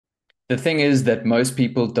The thing is that most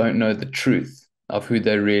people don't know the truth of who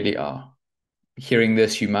they really are. Hearing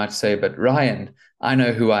this, you might say, but Ryan, I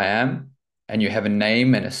know who I am, and you have a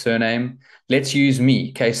name and a surname. Let's use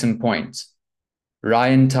me, case in point.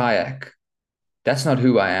 Ryan Tyack. That's not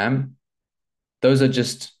who I am. Those are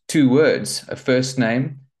just two words, a first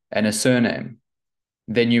name and a surname.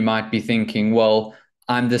 Then you might be thinking, well,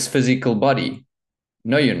 I'm this physical body.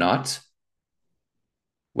 No, you're not.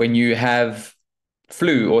 When you have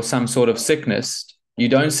flu or some sort of sickness, you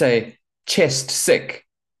don't say chest sick.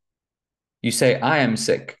 You say I am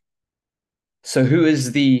sick. So who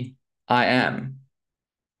is the I am?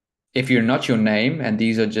 If you're not your name, and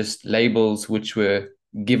these are just labels which were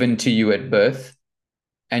given to you at birth,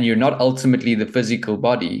 and you're not ultimately the physical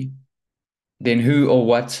body, then who or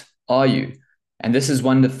what are you? And this is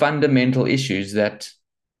one of the fundamental issues that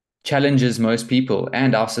challenges most people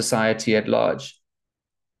and our society at large.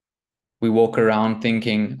 We walk around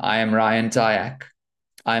thinking, I am Ryan Tyack.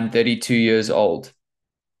 I'm 32 years old.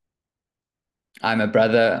 I'm a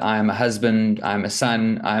brother. I'm a husband. I'm a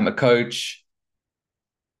son. I'm a coach.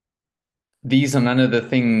 These are none of the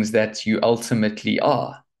things that you ultimately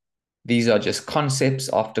are. These are just concepts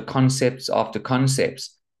after concepts after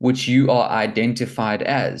concepts, which you are identified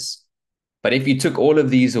as. But if you took all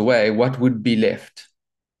of these away, what would be left?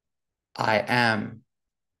 I am.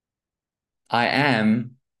 I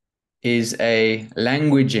am is a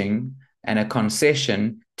languaging and a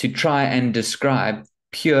concession to try and describe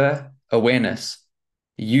pure awareness.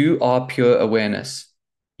 You are pure awareness.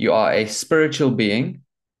 You are a spiritual being.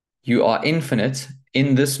 You are infinite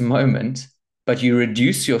in this moment, but you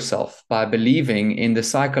reduce yourself by believing in the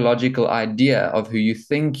psychological idea of who you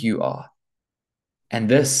think you are. And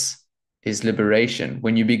this is liberation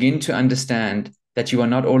when you begin to understand that you are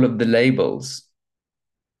not all of the labels,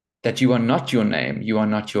 that you are not your name, you are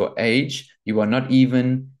not your age, you are not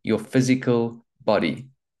even your physical body.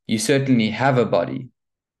 You certainly have a body,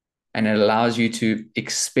 and it allows you to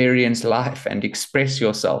experience life and express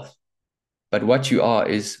yourself. But what you are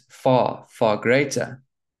is far, far greater.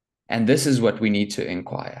 And this is what we need to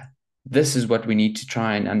inquire. This is what we need to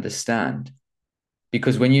try and understand.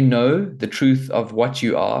 Because when you know the truth of what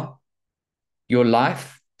you are, your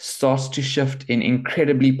life starts to shift in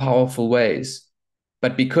incredibly powerful ways.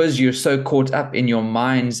 But because you're so caught up in your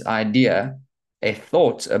mind's idea, a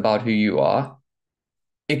thought about who you are,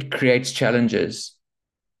 it creates challenges.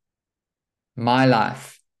 My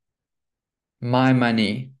life, my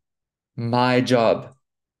money, my job.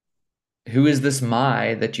 Who is this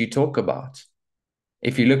my that you talk about?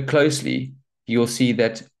 If you look closely, you'll see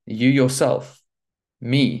that you yourself,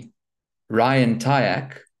 me, Ryan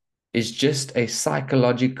Tyack, is just a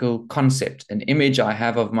psychological concept, an image I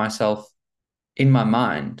have of myself in my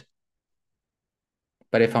mind.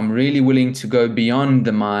 But if I'm really willing to go beyond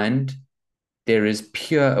the mind, there is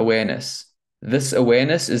pure awareness. This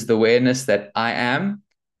awareness is the awareness that I am,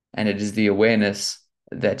 and it is the awareness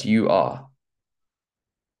that you are.